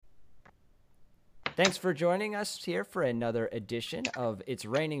Thanks for joining us here for another edition of It's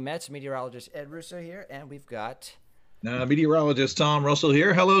Raining Mets. Meteorologist Ed Russo here, and we've got Meteorologist Tom Russell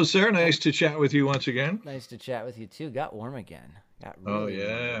here. Hello, sir. Nice to chat with you once again. nice to chat with you too. Got warm again. Got Oh really warm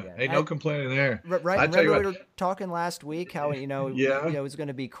yeah. again. Hey, no complaining there. Right. I tell you Remember we what. were talking last week how Yeah. it was going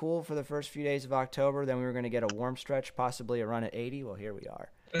to be cool for the first few days of October. Then we were going to get a warm stretch, possibly a run at 80. Well, here we are.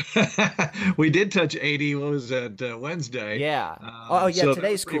 We did touch 80. What was that? Wednesday. Yeah. Oh yeah. So that was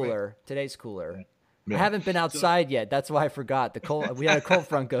Today's pretty amazing. cooler. Today's cooler. I Yeah. haven't been So outside yet. That's why I forgot. The cold. We had a cold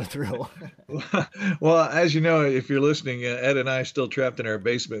front go through. Well, as you know, if you're listening, Ed and I are still trapped in our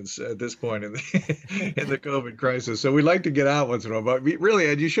basements at this point in the in the COVID crisis. So we like to get out once in a while. But really,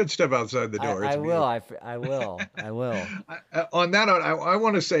 Ed, you should step outside the I, door. I It's will. beautiful. I will. I will. On that note, I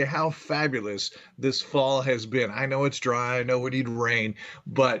want to say how fabulous this fall has been. I know it's dry. I know we need rain,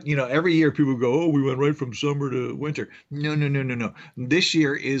 but every year people go, "Oh, we went right from summer to winter." No, no, no, no, no. This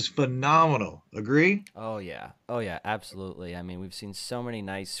year is phenomenal. Agree? Oh yeah. Oh yeah, absolutely. I mean, we've seen so many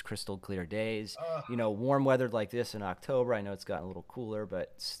nice crystal clear days. Uh, Warm weather like this in October. I know it's gotten a little cooler,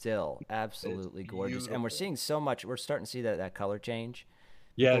 but still it's absolutely gorgeous. And we're beautiful. seeing so much. We're starting to see that color change.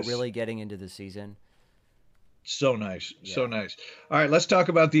 People Yes. really getting into the season. So nice, so Yeah. nice. All right, let's talk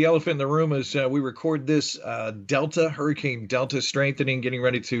about the elephant in the room as we record this. Delta, Hurricane Delta strengthening, getting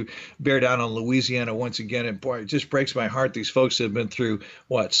ready to bear down on Louisiana once again. And boy, it just breaks my heart. These folks have been through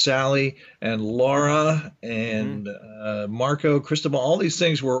what? Sally and Laura Mm-hmm. and Marco, Cristobal, all these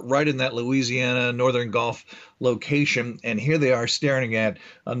things were right in that Louisiana, Northern Gulf location. And here they are staring at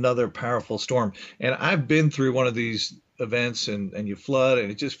another powerful storm. And I've been through one of these events and you flood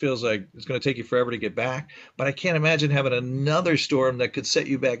and it just feels like it's going to take you forever to get back, but I can't imagine having another storm that could set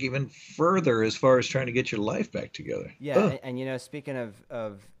you back even further as far as trying to get your life back together. Yeah, Ugh, and speaking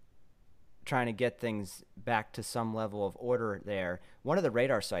of trying to get things back to some level of order there, one of the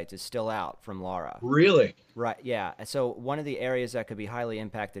radar sites is still out from Laura. really? Right, yeah. So one of the areas that could be highly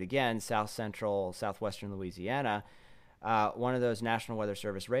impacted again, south central, southwestern Louisiana, one of those National Weather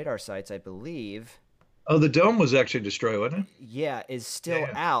Service radar sites, I believe, Oh, the dome was actually destroyed, wasn't it? yeah, is still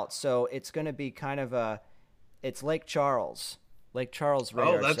Yeah. out. So it's going to be kind of it's Lake Charles Oh,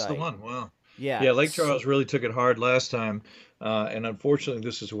 radar that's the site. one. Wow. Yeah, Yeah, Lake Charles really took it hard last time, and unfortunately,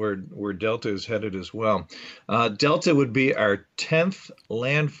 this is where Delta is headed as well. Delta would be our 10th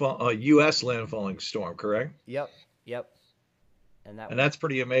landfall, U.S. landfalling storm, correct? yep, yep. And that And would that's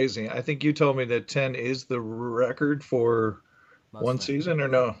pretty amazing. I think you told me that 10 is the record for most one la- season, or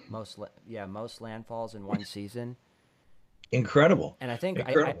no? most landfalls in one season. Incredible. And I think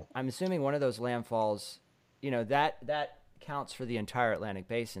Incredible. I'm assuming one of those landfalls, that counts for the entire Atlantic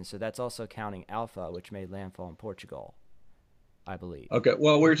basin. So that's also counting Alpha, which made landfall in Portugal, I believe. Okay.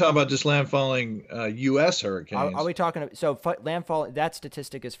 Well, we were talking about just landfalling U.S. Are hurricanes. we talking? So landfall. That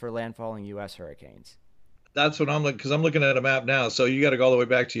statistic is for landfalling U.S. hurricanes. That's what I'm looking because I'm looking at a map now. So you got to go all the way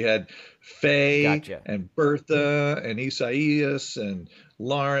back to you had Faye Gotcha. and Bertha and Isaias and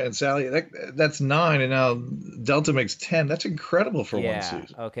Laura and Sally. That's nine, and now Delta makes 10. That's incredible for one Yeah.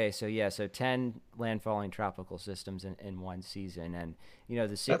 season. Okay. So yeah. So 10 landfalling tropical systems in one season, and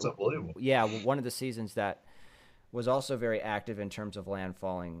That's unbelievable. yeah, one of the seasons that was also very active in terms of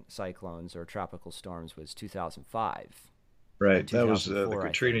landfalling cyclones or tropical storms was 2005 and Right. That was the 2004, I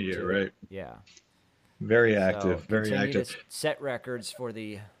Katrina think, year, too. right? Yeah. Very So active. Very continue to active. set records for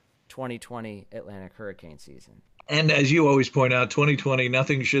the 2020 Atlantic hurricane season. And as you always point out, 2020,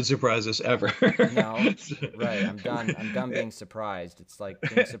 nothing should surprise us ever. No, right. I'm done. I'm done being surprised. It's like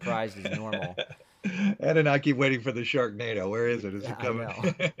being surprised is normal. Ed and I keep waiting for the Sharknado. Where is it? Is Yeah, it I coming?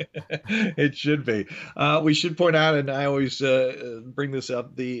 know. It should be. We should point out, and I always bring this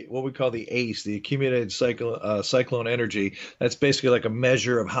up, the what we call the ACE, the accumulated cyclone energy. That's basically like a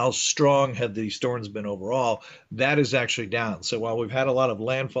measure of how strong had the storms been overall. That is actually down. So while we've had a lot of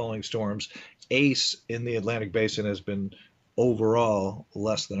landfalling storms, ACE in the Atlantic Basin has been overall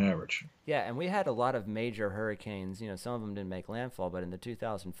less than average. Yeah, and we had a lot of major hurricanes. Some of them didn't make landfall, but in the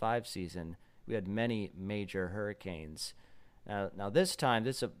 2005 season, we had many major hurricanes. Now this time,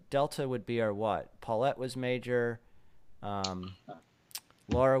 this Delta would be our what? Paulette was major, um,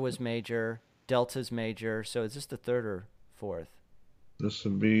 Laura was major, Delta's major. So is this the third or fourth? This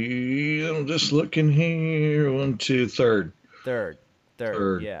would be, I'm just looking here, one, two, third. Third, third.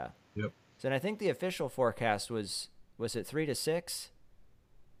 Third. Yeah. Yep. So and I think the official forecast was it 3 to 6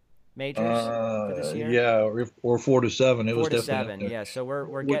 majors for this year? Yeah, or 4 to 7. It was Four to definitely up seven. there, Yeah. So we're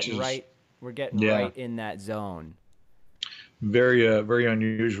which getting is right. We're getting yeah, right in that zone. very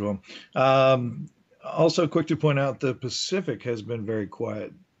unusual. Also, quick to point out, the Pacific has been very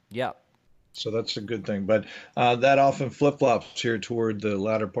quiet. Yep. So that's a good thing. But that often flip flops here toward the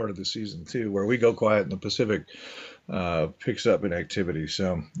latter part of the season too, where we go quiet in the Pacific picks up in activity.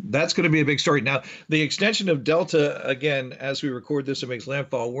 So that's going to be a big story. Now, the extension of Delta, again, as we record this, it makes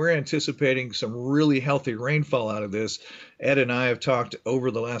landfall. We're anticipating some really healthy rainfall out of this. Ed and I have talked over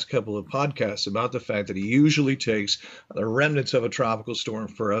the last couple of podcasts about the fact that it usually takes the remnants of a tropical storm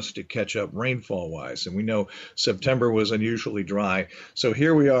for us to catch up rainfall wise. And we know September was unusually dry. So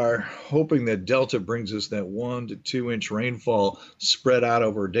here we are hoping that Delta brings us that 1 to 2 inch rainfall spread out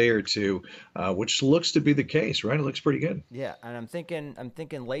over a day or two, which looks to be the case, right? It looks pretty good. Yeah, and I'm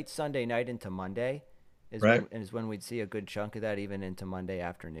thinking late Sunday night into Monday Right. is when we'd see a good chunk of that, even into Monday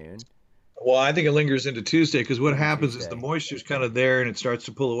afternoon, Well, I think it lingers into Tuesday because what into happens is the Tuesday. moisture's kind of there and it starts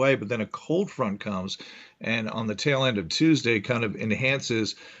to pull away, but then a cold front comes, and on the tail end of Tuesday, kind of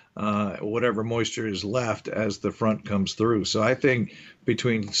enhances whatever moisture is left as the front comes through. So I think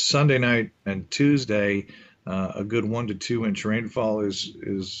between Sunday night and Tuesday, a good 1 to 2 inch rainfall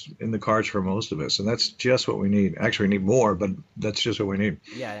is in the cards for most of us, and that's just what we need. Actually, we need more, but that's just what we need.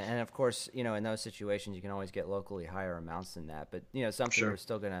 Yeah, and of course, in those situations, you can always get locally higher amounts than that. But something we're Sure.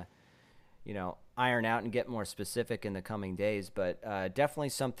 still gonna iron out and get more specific in the coming days. But definitely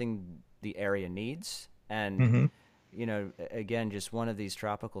something the area needs. And Hmm. again, just one of these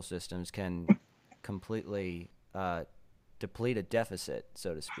tropical systems can completely deplete a deficit,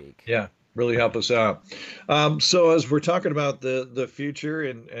 so to speak. Yeah, really help us out. So as we're talking about the future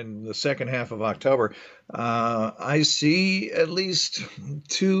and the second half of October, I see at least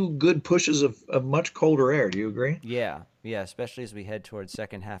two good pushes of much colder air. Do you agree? Yeah, yeah, especially as we head towards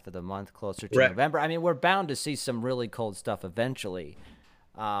second half of the month, closer to Right. November. I mean, we're bound to see some really cold stuff eventually.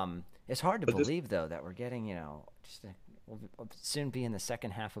 It's hard to But this, believe though that we're getting, we'll soon be in the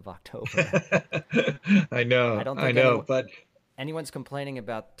second half of October. I don't I think know, but anyone's complaining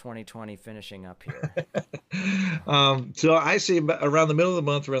about 2020 finishing up here. so I see around the middle of the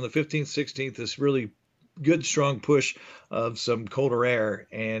month, around the 15th, 16th, this really good, strong push of some colder air.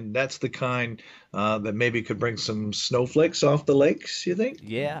 And that's the kind that maybe could bring some snowflakes off the lakes, you think?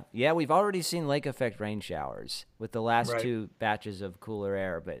 Yeah, yeah, we've already seen lake effect rain showers with the last Right. two batches of cooler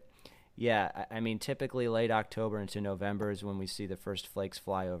air, but yeah, I mean, typically late October into November is when we see the first flakes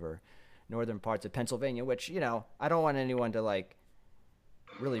fly over northern parts of Pennsylvania, which, I don't want anyone to like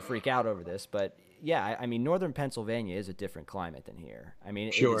really freak out over this, but yeah, I mean, northern Pennsylvania is a different climate than here. I mean,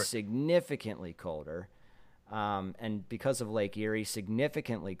 it is Sure. significantly colder, and because of Lake Erie,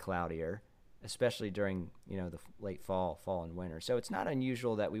 significantly cloudier, especially during the late fall and winter. So it's not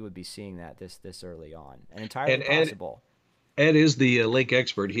unusual that we would be seeing that this early on, and entirely And possible. Ed is the lake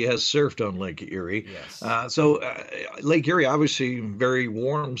expert. He has surfed on Lake Erie. Yes. Lake Erie, obviously very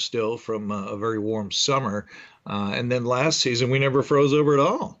warm still from a very warm summer. And then last season, we never froze over at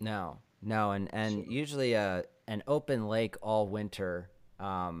all. No, no, and So, usually an open lake all winter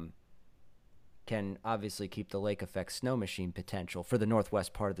can obviously keep the lake effect snow machine potential for the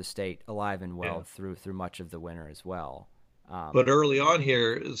northwest part of the state alive and yeah. well through much of the winter as well. But Um, early on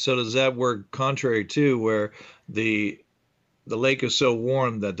here, so does that work contrary to where the the lake is so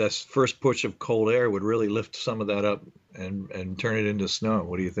warm that that first push of cold air would really lift some of that up and turn it into snow?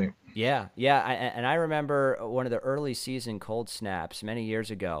 What do you think? yeah, yeah, and I remember one of the early season cold snaps many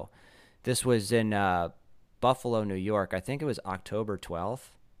years ago. This was in Buffalo, New York. I think it was October 12th.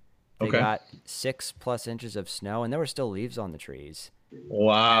 They Okay. got 6+ inches of snow, and there were still leaves on the trees, and they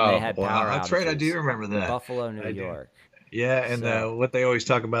Wow. had Wow. power That's right. I do outages. remember that. Buffalo, New I do. York. Yeah, and So, what they always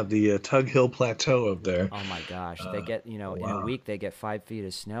talk about the Tug Hill Plateau up there. oh my gosh, they Uh, get, in a wow. week they get 5 feet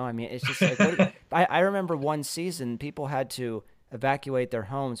of snow. I mean, it's just like, I remember one season people had to evacuate their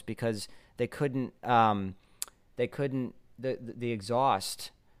homes because they couldn't, the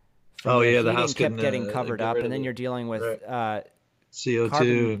exhaust from Oh their yeah, the heating house kept couldn't getting covered get up, rid and of then it. you're dealing with Right.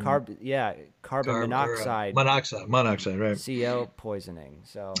 CO2 and carbon monoxide, monoxide, right? CO poisoning.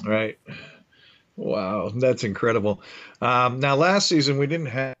 So, Right. Wow, that's incredible. Now, last season we didn't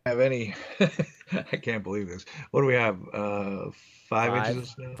have any. I can't believe this. What do we have? 5 inches of five,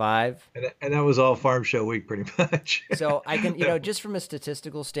 snow, five. and that was all Farm Show week, pretty much. So I can, just from a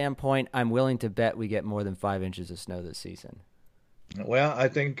statistical standpoint, I'm willing to bet we get more than 5 inches of snow this season. Well, I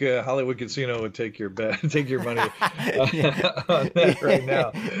think Hollywood Casino would take your bet, take your money Yeah. on that right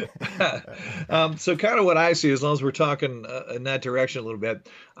now. So, kind of what I see, as long as we're talking in that direction a little bit,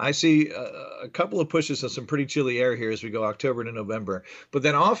 I see a couple of pushes of some pretty chilly air here as we go October to November. But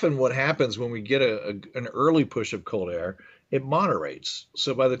then, often, what happens when we get an early push of cold air, it moderates.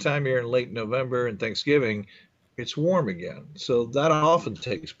 So, by the time you're in late November and Thanksgiving, it's warm again. So that often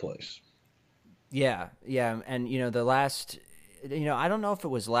takes place. Yeah, yeah, and the last I don't know if it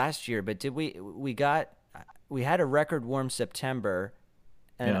was last year, but we had a record warm September,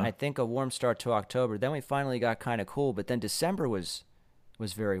 and Yeah. I think a warm start to October. Then we finally got kind of cool, but then December was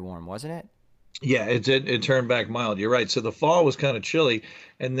very warm, wasn't it? Yeah, it turned back mild. You're right. So the fall was kind of chilly,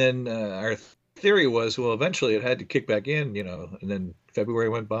 and then our theory was, well, eventually it had to kick back in, and then February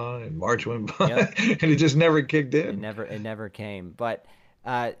went by and March went by, Yep. and it just never kicked It in. never came. But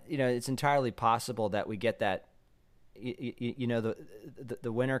it's entirely possible that we get that.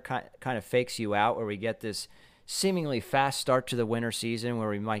 The winter kind of fakes you out, where we get this seemingly fast start to the winter season, where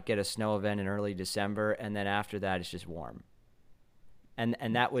we might get a snow event in early December, and then after that it's just warm.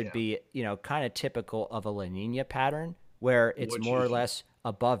 And that would Yeah. be kind of typical of a La Nina pattern, where it's Which more or is less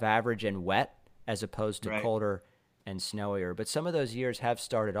above average and wet, as opposed to right. colder and snowier. But some of those years have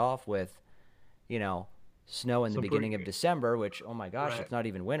started off with you know, snow in the Some pretty beginning of good. December, which, oh my gosh, Right. it's not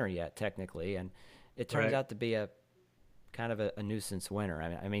even winter yet, technically. And it turns Right. out to be a kind of a nuisance winter.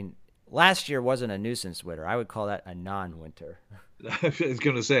 I mean, last year wasn't a nuisance winter. I would call that a non-winter. I was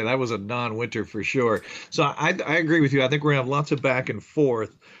going to say that was a non-winter for sure. So I agree with you. I think we're gonna have lots of back and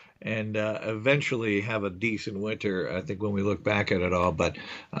forth, and eventually have a decent winter. I think when we look back at it all, but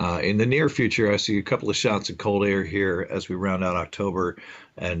in the near future, I see a couple of shots of cold air here as we round out October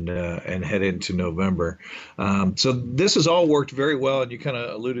and head into November. So this has all worked very well, and you kind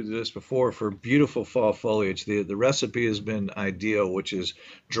of alluded to this before for beautiful fall foliage. The recipe has been ideal, which is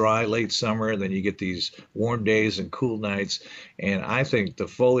dry late summer, and then you get these warm days and cool nights. And I think the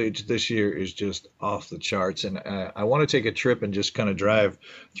foliage this year is just off the charts. And I want to take a trip and just kind of drive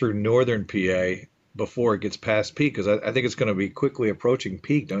through northern PA before it gets past peak, because I think it's going to be quickly approaching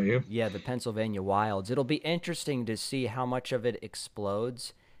peak, don't you? Yeah, the Pennsylvania wilds. It'll be interesting to see how much of it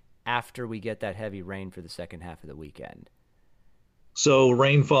explodes after we get that heavy rain for the second half of the weekend. So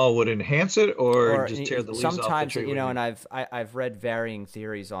rainfall would enhance it, or Or just tear the leaves off the sometimes, tree? What do you and I've read varying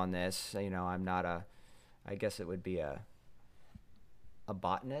theories on this. I'm not I guess it would be a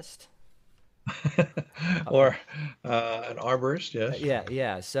botanist. think? Or an arborist, yes. Yeah,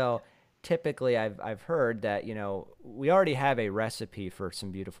 yeah. So typically, I've heard that we already have a recipe for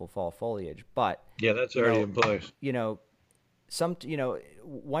some beautiful fall foliage, but Yeah, that's you already know in place. you know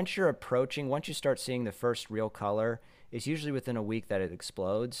once you start seeing the first real color, it's usually within a week that it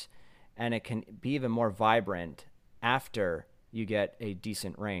explodes, and it can be even more vibrant after you get a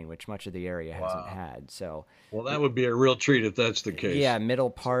decent rain, which much of the area hasn't Wow. had. So Well, that would be a real treat if that's the case. yeah, middle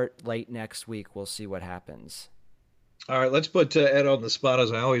part, late next week, we'll see what happens. All right, let's put Ed on the spot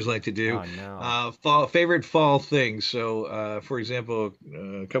as I always like to do. Oh no. Favorite fall things. So, for example,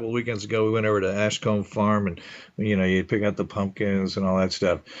 a couple of weekends ago, we went over to Ashcombe Farm, and you pick out the pumpkins and all that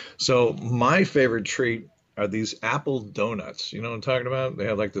stuff. So, my favorite treat are these apple donuts. You know what I'm talking about? They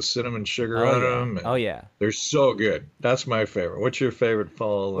have like the cinnamon sugar Oh on yeah. them, Oh and yeah. they're so good. That's my favorite. What's your favorite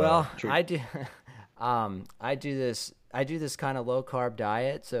fall Well, treat? I do. I do this kind of low carb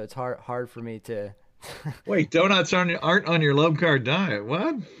diet, so it's hard for me to. Wait, donuts aren't on your low carb diet.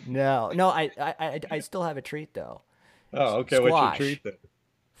 What? No. I still have a treat though. Oh, okay. What's your Squash, treat then?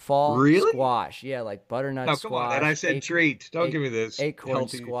 fall Really? squash. Yeah, like butternut Oh, come on. And I squash, said treat. Don't give me this acorn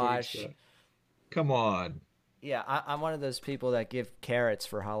healthy food squash. stuff. Come on. Yeah, I'm one of those people that give carrots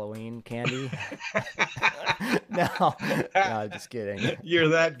for Halloween candy. No, just kidding. You're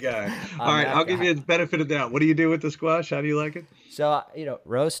that guy. All I'm right, that I'll give guy. you the benefit of the doubt. What do you do with the squash? How do you like it? So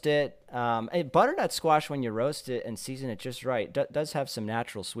roast it. Butternut squash, when you roast it and season it just right, does have some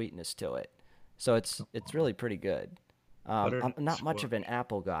natural sweetness to it. So it's really pretty good. I'm Butternut not much of an squash.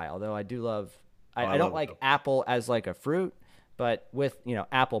 apple guy, although I do love. Oh, I I don't love like it. apple as like a fruit, but with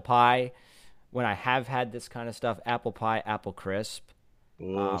apple pie, when I have had this kind of stuff, apple pie, apple crisp,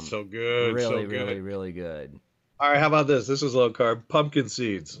 Oh, um, so good, so really, good. really, really good. All right, how about this? This is low carb. Pumpkin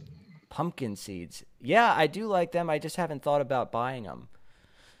seeds. Pumpkin seeds, yeah, I do like them. I just haven't thought about buying them.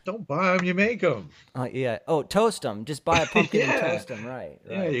 Don't buy them, you make them. Yeah. Oh, toast them. Just buy a pumpkin and Yeah. toast them. Right.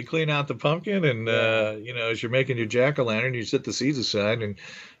 Yeah, Right. you clean out the pumpkin, and Yeah. as you're making your jack-o'-lantern, you set the seeds aside, and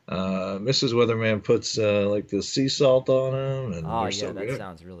Mrs. Weatherman puts like the sea salt on them, and Oh they're yeah, so that good.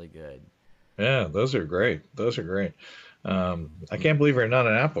 sounds really good. Yeah, those are great. Those are great. I can't believe you're not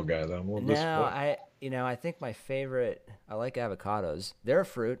an apple guy, though. I'm a little No, disappointed. I think my favorite. I like avocados. They're a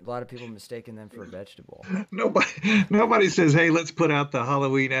fruit. A lot of people mistaking them for a vegetable. Nobody says, "Hey, let's put out the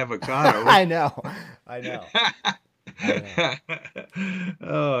Halloween avocado." I know. I know. I know.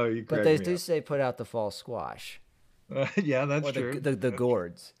 Oh, you But crack they me do up. say put out the fall squash Yeah, that's or the true. the, the That's true.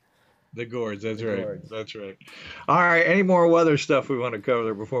 gourds. The gourds. That's The right. gourds. That's right. All right. Any more weather stuff we want to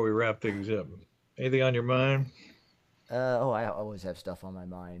cover before we wrap things up? Anything on your mind? I always have stuff on my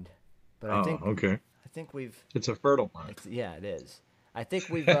mind, but I Oh, think okay. I think we've. It's a fertile month. Yeah, it is. I think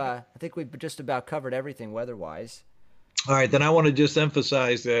we've just about covered everything weather-wise. All right, then I want to just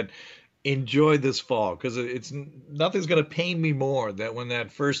emphasize that enjoy this fall because it's nothing's going to pain me more that when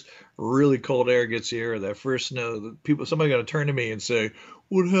that first really cold air gets here, or that first snow, somebody going to turn to me and say,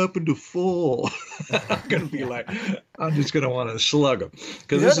 "What happened to fall?" I'm going to be like, I'm just going to want to slug them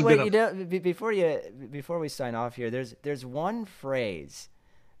because this has been before we sign off here, there's one phrase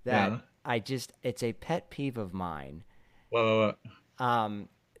that yeah. it's a pet peeve of mine. Well,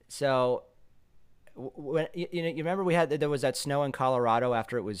 So when you remember there was that snow in Colorado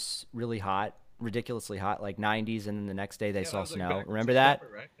after it was really hot, ridiculously hot, like 90s, and then the next day they saw snow. Remember that?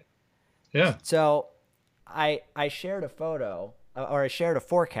 Right? Yeah. So I shared a photo or I shared a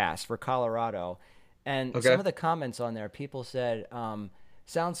forecast for Colorado, and some of the comments on there, people said,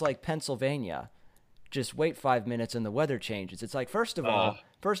 sounds like Pennsylvania. Just wait 5 minutes and the weather changes. It's like, first of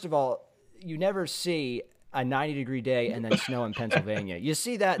all, you never see a 90-degree day and then snow in Pennsylvania. You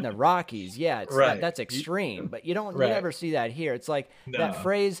see that in the Rockies. Yeah, that's extreme, but you never see that here. It's like that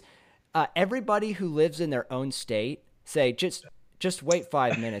phrase, everybody who lives in their own state say, just wait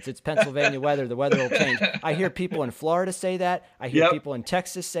 5 minutes. It's Pennsylvania weather. The weather will change. I hear people in Florida say that. I hear people in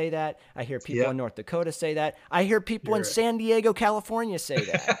Texas say that. I hear people in North Dakota say that. I hear people in San Diego, California say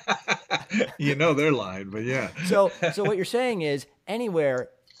that. They're lying, but yeah. So what you're saying is anywhere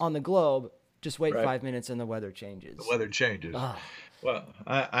on the globe, just wait 5 minutes and the weather changes. The weather changes. Well,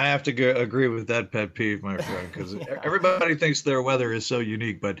 I have to agree with that pet peeve, my friend, because everybody thinks their weather is so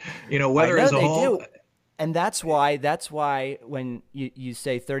unique, but weather as a whole. Do. And that's why when you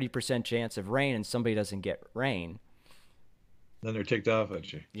say 30% chance of rain and somebody doesn't get rain, then they're ticked off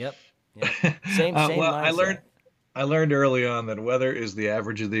at you. Yep. Same. Well, I learned early on that weather is the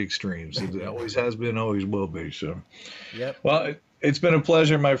average of the extremes. It always has been, always will be. So. Yep. Well, it's been a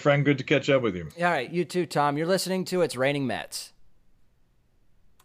pleasure, my friend. Good to catch up with you. All right, you too, Tom. You're listening to It's Raining Mets.